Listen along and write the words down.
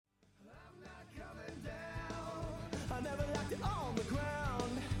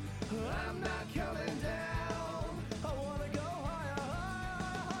I'm not coming down. I wanna go higher, higher,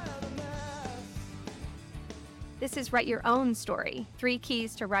 higher than this. This is Write Your Own Story, 3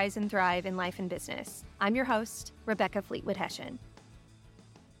 Keys to Rise and Thrive in Life and Business. I'm your host, Rebecca Fleetwood Hession.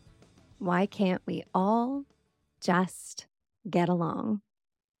 Why can't we all just get along?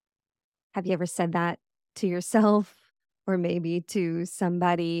 Have you ever said that to yourself or maybe to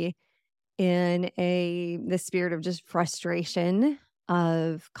somebody in the spirit of just frustration,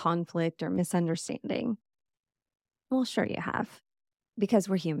 of conflict or misunderstanding? Well, sure you have, because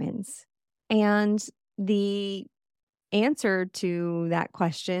we're humans. And the answer to that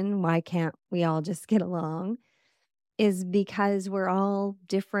question, why can't we all just get along, is because we're all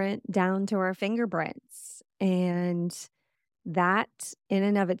different down to our fingerprints. And that in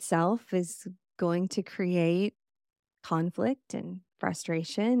and of itself is going to create conflict and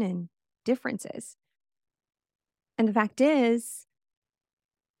frustration and differences. And the fact is,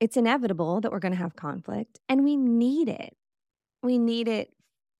 it's inevitable that we're going to have conflict, and we need it. We need it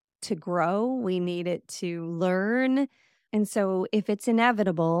to grow. We need it to learn. And so if it's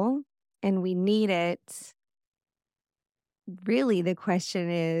inevitable and we need it, really the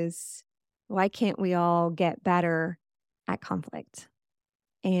question is, why can't we all get better at conflict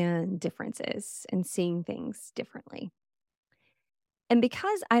and differences and seeing things differently? And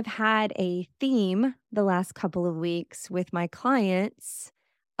because I've had a theme the last couple of weeks with my clients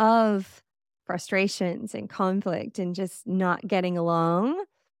of frustrations and conflict and just not getting along,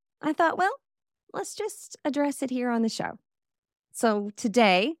 I thought, well, let's just address it here on the show. So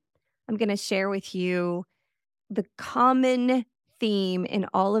today, I'm going to share with you the common theme in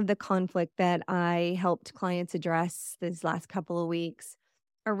all of the conflict that I helped clients address these last couple of weeks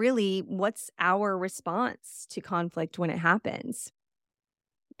are really what's our response to conflict when it happens.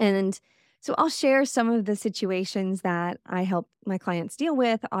 And so I'll share some of the situations that I help my clients deal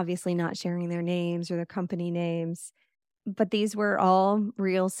with, obviously not sharing their names or their company names, but these were all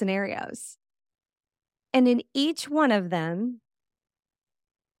real scenarios. And in each one of them,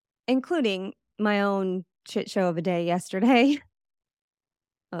 including my own shit show of a day yesterday,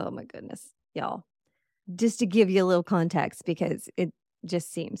 oh my goodness, y'all, just to give you a little context because it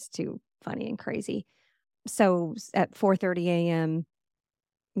just seems too funny and crazy. So at 4:30 a.m.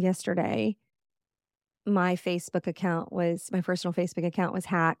 yesterday, my personal Facebook account was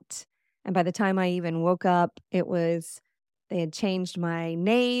hacked. And by the time I even woke up, they had changed my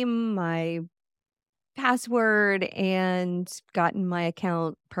name, my password, and gotten my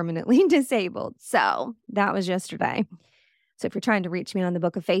account permanently disabled. So that was yesterday. So if you're trying to reach me on the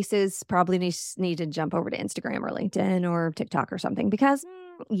Book of Faces, probably need to jump over to Instagram or LinkedIn or TikTok or something because,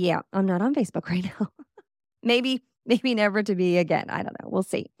 yeah, I'm not on Facebook right now. Maybe never to be again. I don't know. We'll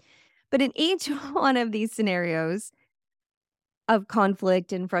see. But in each one of these scenarios of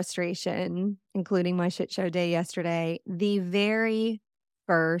conflict and frustration, including my shit show day yesterday, the very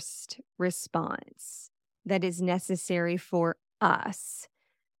first response that is necessary for us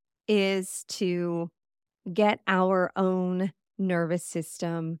is to get our own nervous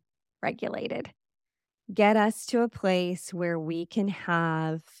system regulated. Get us to a place where we can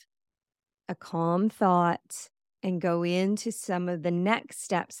have a calm thought and go into some of the next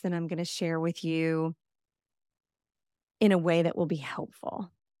steps that I'm going to share with you in a way that will be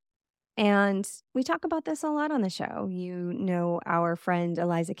helpful. And we talk about this a lot on the show. You know, our friend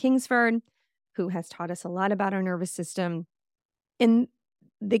Eliza Kingsford, who has taught us a lot about our nervous system. And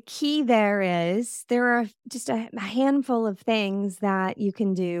the key there are just a handful of things that you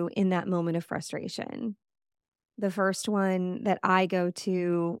can do in that moment of frustration. The first one that I go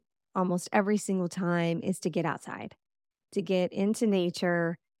to almost every single time is to get outside, to get into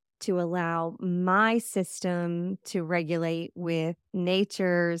nature, to allow my system to regulate with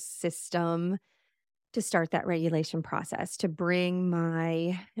nature's system, to start that regulation process, to bring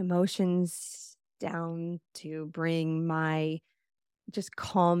my emotions down, to bring my just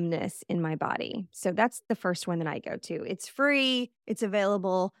calmness in my body. So that's the first one that I go to. It's free, it's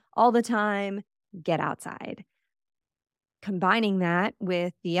available all the time. Get outside. Combining that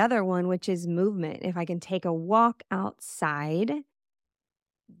with the other one, which is movement. If I can take a walk outside,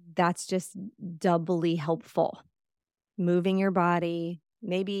 that's just doubly helpful. Moving your body.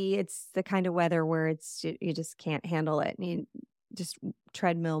 Maybe it's the kind of weather where you just can't handle it. Just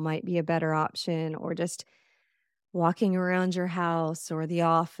treadmill might be a better option, or just walking around your house or the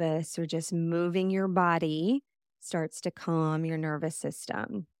office, or just moving your body starts to calm your nervous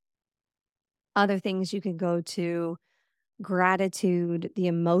system. Other things you can go to: gratitude, the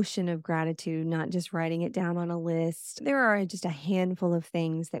emotion of gratitude, not just writing it down on a list. There are just a handful of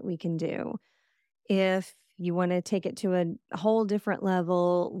things that we can do. If you want to take it to a whole different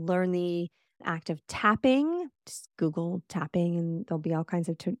level, learn the act of tapping. Just Google tapping, and there'll be all kinds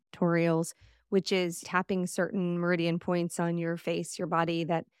of tutorials, which is tapping certain meridian points on your face, your body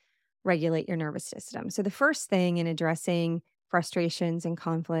that regulate your nervous system. So, the first thing in addressing frustrations and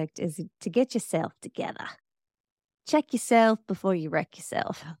conflict is to get yourself together. Check yourself before you wreck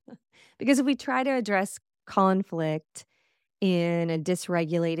yourself. Because if we try to address conflict in a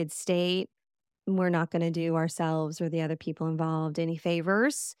dysregulated state, we're not going to do ourselves or the other people involved any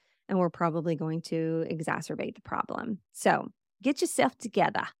favors, and we're probably going to exacerbate the problem. So, get yourself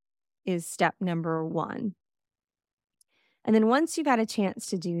together is step number one. And then once you've had a chance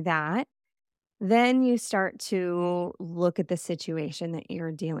to do that, then you start to look at the situation that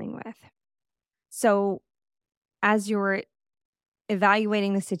you're dealing with. So, as you're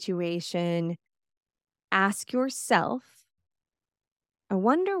evaluating the situation, ask yourself, I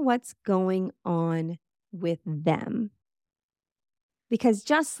wonder what's going on with them. Because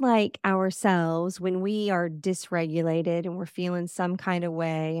just like ourselves, when we are dysregulated and we're feeling some kind of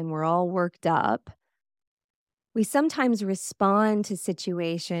way and we're all worked up, we sometimes respond to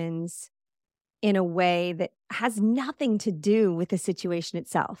situations in a way that has nothing to do with the situation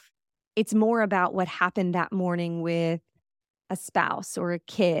itself. It's more about what happened that morning with a spouse or a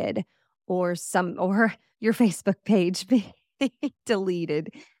kid or your Facebook page being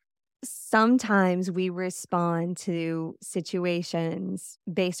deleted. Sometimes we respond to situations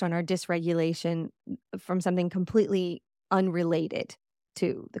based on our dysregulation from something completely unrelated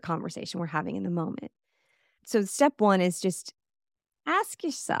to the conversation we're having in the moment. So, step one is just ask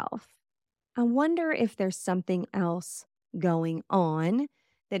yourself, I wonder if there's something else going on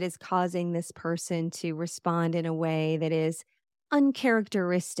that is causing this person to respond in a way that is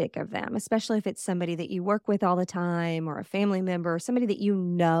uncharacteristic of them, especially if it's somebody that you work with all the time or a family member or somebody that you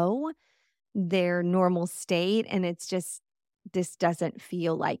know their normal state, and it's just, this doesn't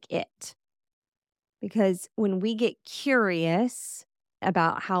feel like it. Because when we get curious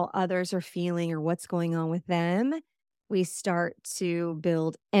about how others are feeling or what's going on with them, we start to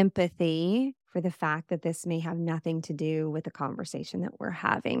build empathy for the fact that this may have nothing to do with the conversation that we're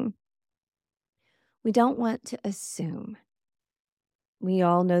having. We don't want to assume. We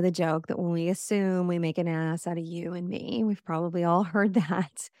all know the joke that when we assume, we make an ass out of you and me. We've probably all heard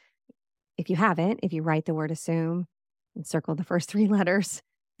that. If you haven't, if you write the word assume and circle the first three letters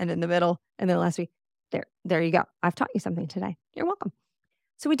and in the middle and then the last week, there you go. I've taught you something today. You're welcome.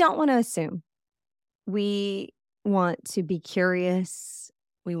 So we don't want to assume. We want to be curious.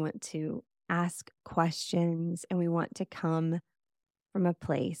 We want to ask questions, and we want to come from a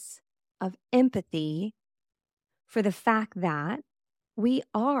place of empathy for the fact that we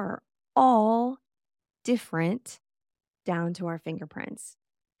are all different down to our fingerprints.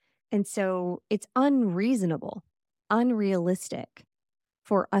 And so it's unreasonable, unrealistic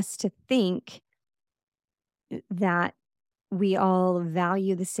for us to think that we all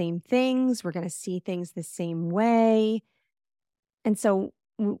value the same things. We're going to see things the same way. And so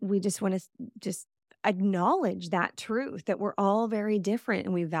we just want to just acknowledge that truth that we're all very different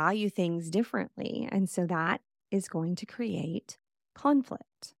and we value things differently. And so that is going to create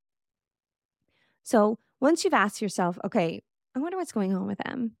conflict. So once you've asked yourself, okay, I wonder what's going on with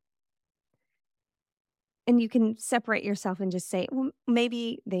them. And you can separate yourself and just say, well,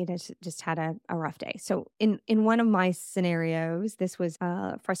 maybe they just had a rough day. So in one of my scenarios, this was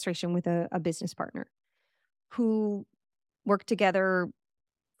frustration with a business partner who work together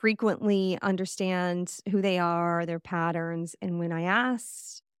frequently, understand who they are, their patterns. And when I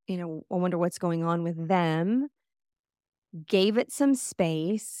asked, I wonder what's going on with them, gave it some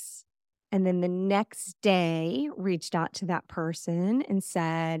space. And then the next day reached out to that person and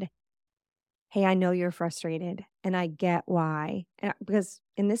said, hey, I know you're frustrated and I get why. Because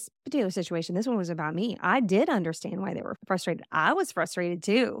in this particular situation, this one was about me. I did understand why they were frustrated. I was frustrated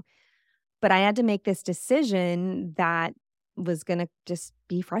too. But I had to make this decision that was going to just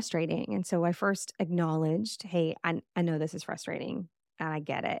be frustrating. And so I first acknowledged, hey, I know this is frustrating and I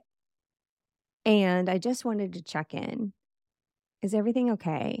get it. And I just wanted to check in. Is everything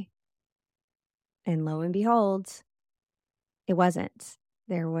okay? And lo and behold, it wasn't.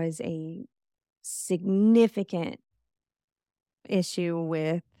 There was a significant issue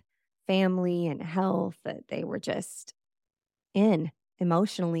with family and health that they were just in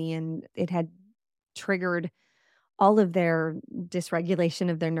emotionally, and it had triggered all of their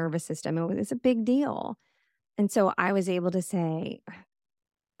dysregulation of their nervous system. It was a big deal. And so I was able to say,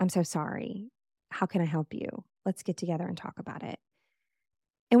 I'm so sorry. How can I help you? Let's get together and talk about it.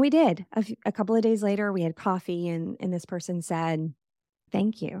 And we did. A couple of days later, we had coffee, and this person said,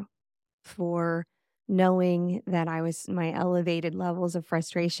 thank you. for knowing that I was my elevated levels of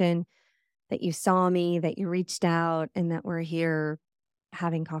frustration, that you saw me, that you reached out, and that we're here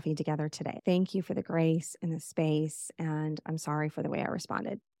having coffee together today. Thank you for the grace and the space, and I'm sorry for the way I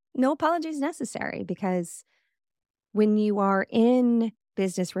responded. No apologies necessary, because when you are in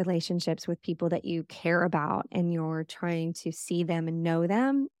business relationships with people that you care about and you're trying to see them and know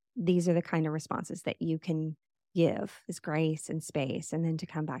them, these are the kind of responses that you can give, is grace and space, and then to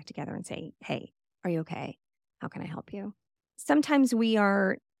come back together and say, hey, are you okay? How can I help you? Sometimes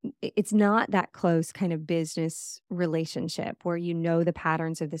it's not that close kind of business relationship where you know the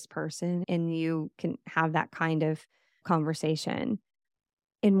patterns of this person and you can have that kind of conversation.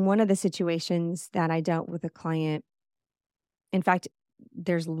 In one of the situations that I dealt with a client, in fact,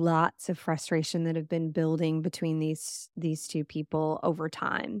 there's lots of frustration that have been building between these two people over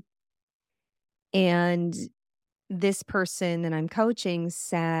time. And this person that I'm coaching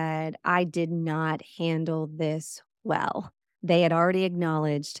said, I did not handle this well. They had already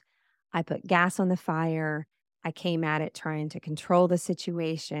acknowledged I put gas on the fire. I came at it trying to control the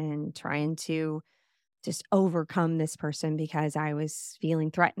situation, trying to just overcome this person because I was feeling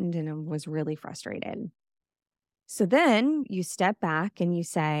threatened and I was really frustrated. So then you step back and you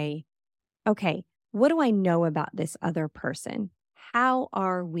say, okay, what do I know about this other person? How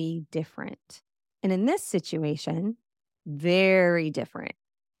are we different? And in this situation, very different.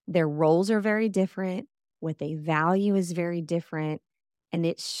 Their roles are very different. What they value is very different. And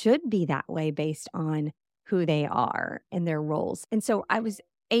it should be that way based on who they are and their roles. And so I was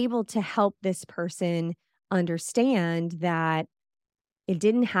able to help this person understand that it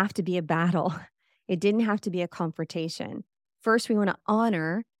didn't have to be a battle. It didn't have to be a confrontation. First, we want to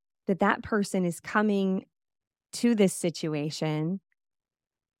honor that that person is coming to this situation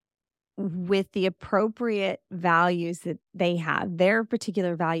with the appropriate values that they have. Their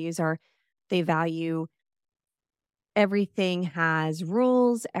particular values are they value everything has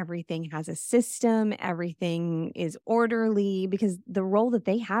rules, everything has a system, everything is orderly, because the role that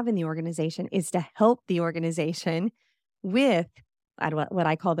they have in the organization is to help the organization with what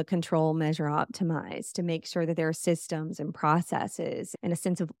I call the control, measure, optimize, to make sure that there are systems and processes and a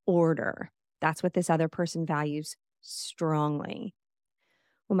sense of order. That's what this other person values strongly.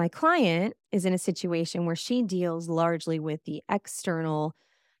 Well, my client is in a situation where she deals largely with the external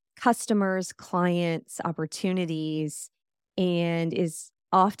customers, clients, opportunities, and is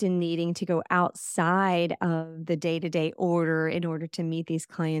often needing to go outside of the day-to-day order in order to meet these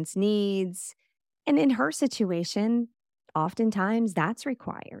clients' needs. And in her situation, oftentimes that's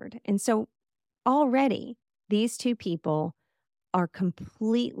required. And so already these two people are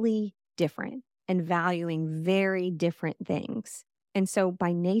completely different and valuing very different things. And so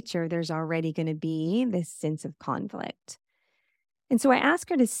by nature, there's already going to be this sense of conflict. And so I asked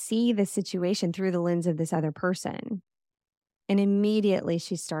her to see the situation through the lens of this other person. And immediately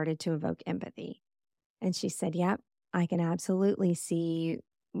she started to evoke empathy. And she said, yep, I can absolutely see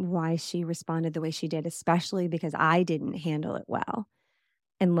why she responded the way she did, especially because I didn't handle it well.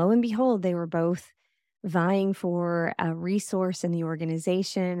 And lo and behold, they were both vying for a resource in the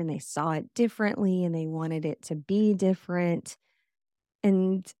organization and they saw it differently and they wanted it to be different.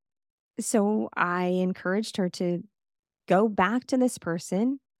 And so I encouraged her to go back to this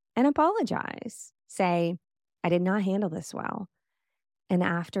person and apologize. Say, I did not handle this well. And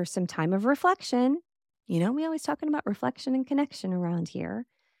after some time of reflection, we always talking about reflection and connection around here.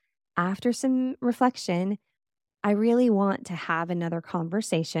 After some reflection, I really want to have another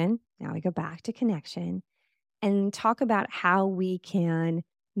conversation. Now we go back to connection and talk about how we can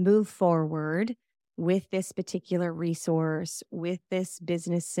move forward with this particular resource, with this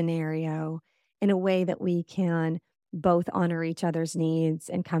business scenario in a way that we can both honor each other's needs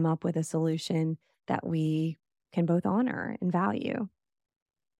and come up with a solution that we can both honor and value.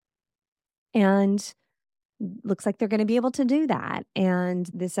 And looks like they're going to be able to do that. And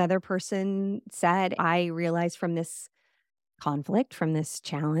this other person said, I realized from this conflict, from this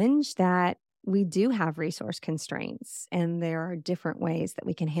challenge, that we do have resource constraints and there are different ways that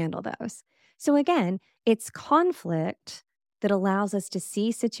we can handle those. So again, it's conflict that allows us to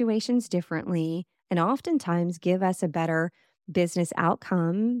see situations differently and oftentimes give us a better business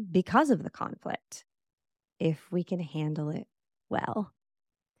outcome because of the conflict, if we can handle it well.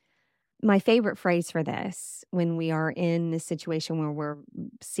 My favorite phrase for this, when we are in this situation where we're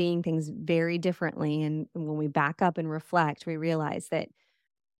seeing things very differently, and when we back up and reflect, we realize that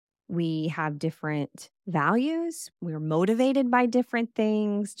we have different values, we're motivated by different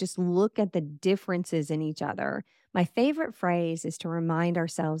things. Just look at the differences in each other. My favorite phrase is to remind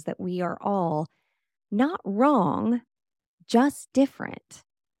ourselves that we are all not wrong, just different.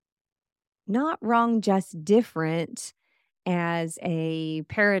 not wrong, just different as a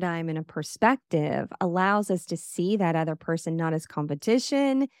paradigm and a perspective allows us to see that other person not as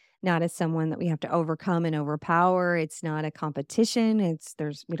competition, not as someone that we have to overcome and overpower. It's not a competition.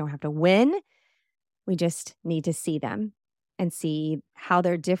 We don't have to win. We just need to see them and see how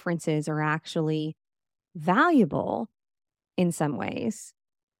their differences are actually valuable in some ways,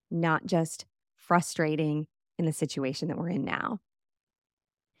 not just frustrating in the situation that we're in now.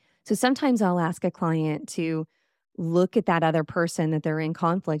 So sometimes I'll ask a client to look at that other person that they're in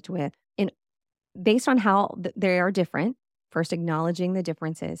conflict with, and based on how they are different, first acknowledging the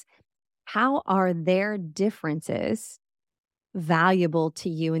differences, how are their differences valuable to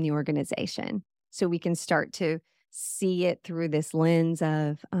you in the organization? So we can start to see it through this lens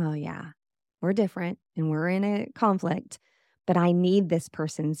of, oh, yeah, we're different and we're in a conflict, but I need this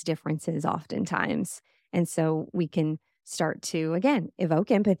person's differences oftentimes. And so we can start to, again,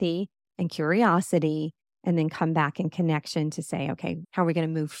 evoke empathy and curiosity and then come back in connection to say, okay, how are we going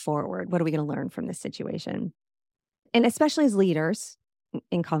to move forward? What are we going to learn from this situation? And especially as leaders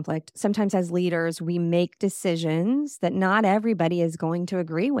in conflict, sometimes as leaders, we make decisions that not everybody is going to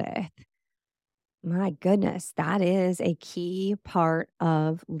agree with. My goodness, that is a key part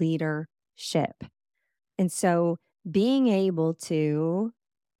of leadership. And so being able to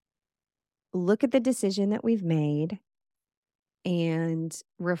look at the decision that we've made and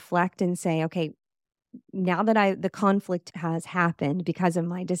reflect and say, okay, now that the conflict has happened because of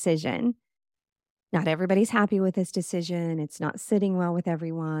my decision, not everybody's happy with this decision. It's not sitting well with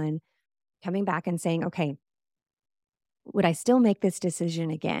everyone. Coming back and saying, okay, would I still make this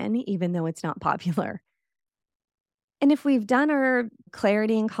decision again, even though it's not popular? And if we've done our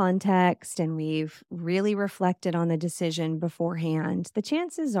clarity and context and we've really reflected on the decision beforehand, the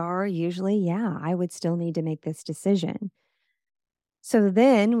chances are usually, yeah, I would still need to make this decision. So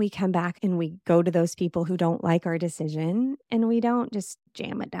then we come back and we go to those people who don't like our decision and we don't just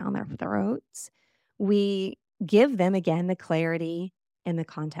jam it down their throats. We give them, again, the clarity and the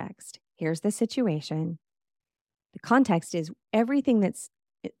context. Here's the situation. The context is everything that's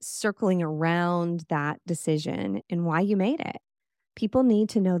circling around that decision and why you made it. People need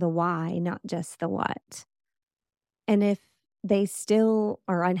to know the why, not just the what. And if they still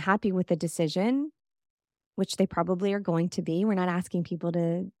are unhappy with the decision, which they probably are going to be, we're not asking people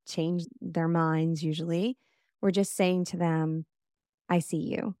to change their minds usually. We're just saying to them, I see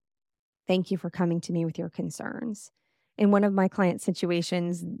you. Thank you for coming to me with your concerns. In one of my client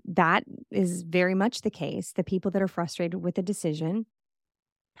situations, that is very much the case. The people that are frustrated with the decision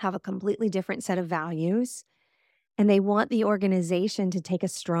have a completely different set of values, and they want the organization to take a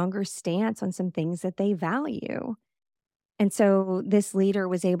stronger stance on some things that they value. And so this leader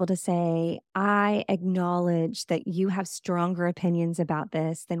was able to say, I acknowledge that you have stronger opinions about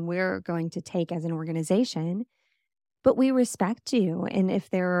this than we're going to take as an organization, but we respect you. And if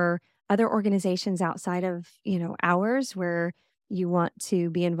there are other organizations outside of, ours where you want to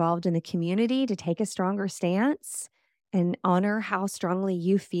be involved in the community to take a stronger stance and honor how strongly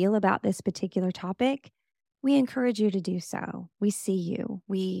you feel about this particular topic, we encourage you to do so. We see you.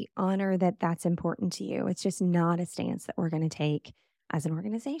 We honor that that's important to you. It's just not a stance that we're going to take as an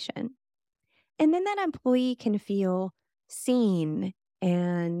organization. And then that employee can feel seen,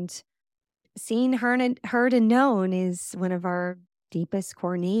 and seen, heard, and known is one of our deepest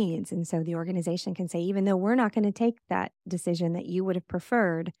core needs. And so the organization can say, even though we're not going to take that decision that you would have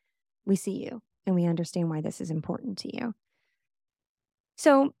preferred, we see you and we understand why this is important to you.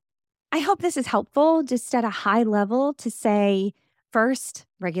 So I hope this is helpful just at a high level to say, first,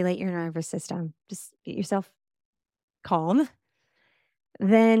 regulate your nervous system. Just get yourself calm.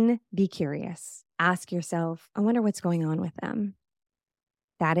 Then be curious. Ask yourself, I wonder what's going on with them.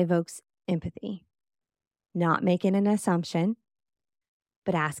 That evokes empathy. Not making an assumption,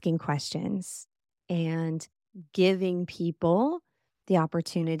 but asking questions and giving people the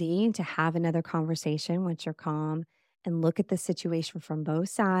opportunity to have another conversation once you're calm and look at the situation from both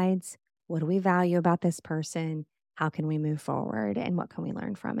sides. What do we value about this person? How can we move forward? And what can we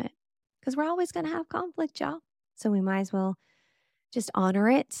learn from it? Because we're always going to have conflict, y'all. So we might as well just honor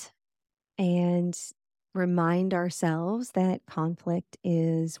it and remind ourselves that conflict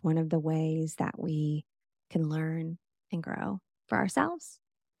is one of the ways that we can learn and grow for ourselves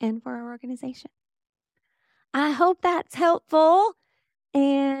and for our organization. I hope that's helpful.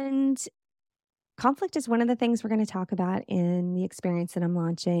 And conflict is one of the things we're going to talk about in the experience that I'm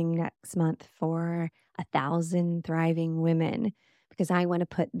launching next month for 1,000 Thriving Women, because I want to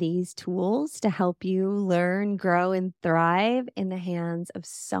put these tools to help you learn, grow, and thrive in the hands of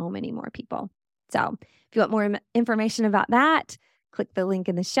so many more people. So if you want more information about that, Click the link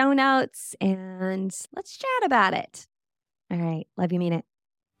in the show notes and let's chat about it. All right. Love you, mean it.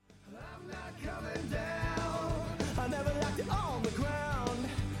 I'm not coming down. I never liked it on the ground.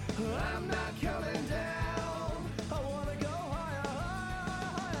 I'm not coming down. I wanna go higher,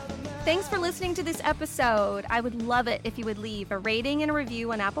 higher than that. Thanks for listening to this episode. I would love it if you would leave a rating and a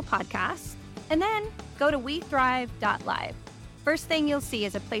review on Apple Podcasts, and then go to wethrive.live. First thing you'll see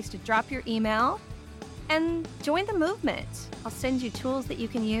is a place to drop your email and join the movement. I'll send you tools that you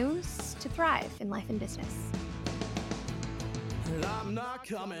can use to thrive in life and business. I'm not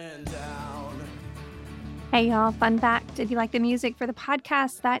coming down. Hey y'all, fun fact, if you like the music for the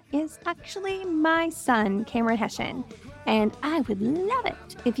podcast, that is actually my son, Cameron Hession. And I would love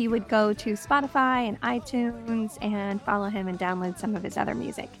it if you would go to Spotify and iTunes and follow him and download some of his other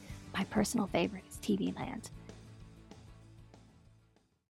music. My personal favorite is TV Land.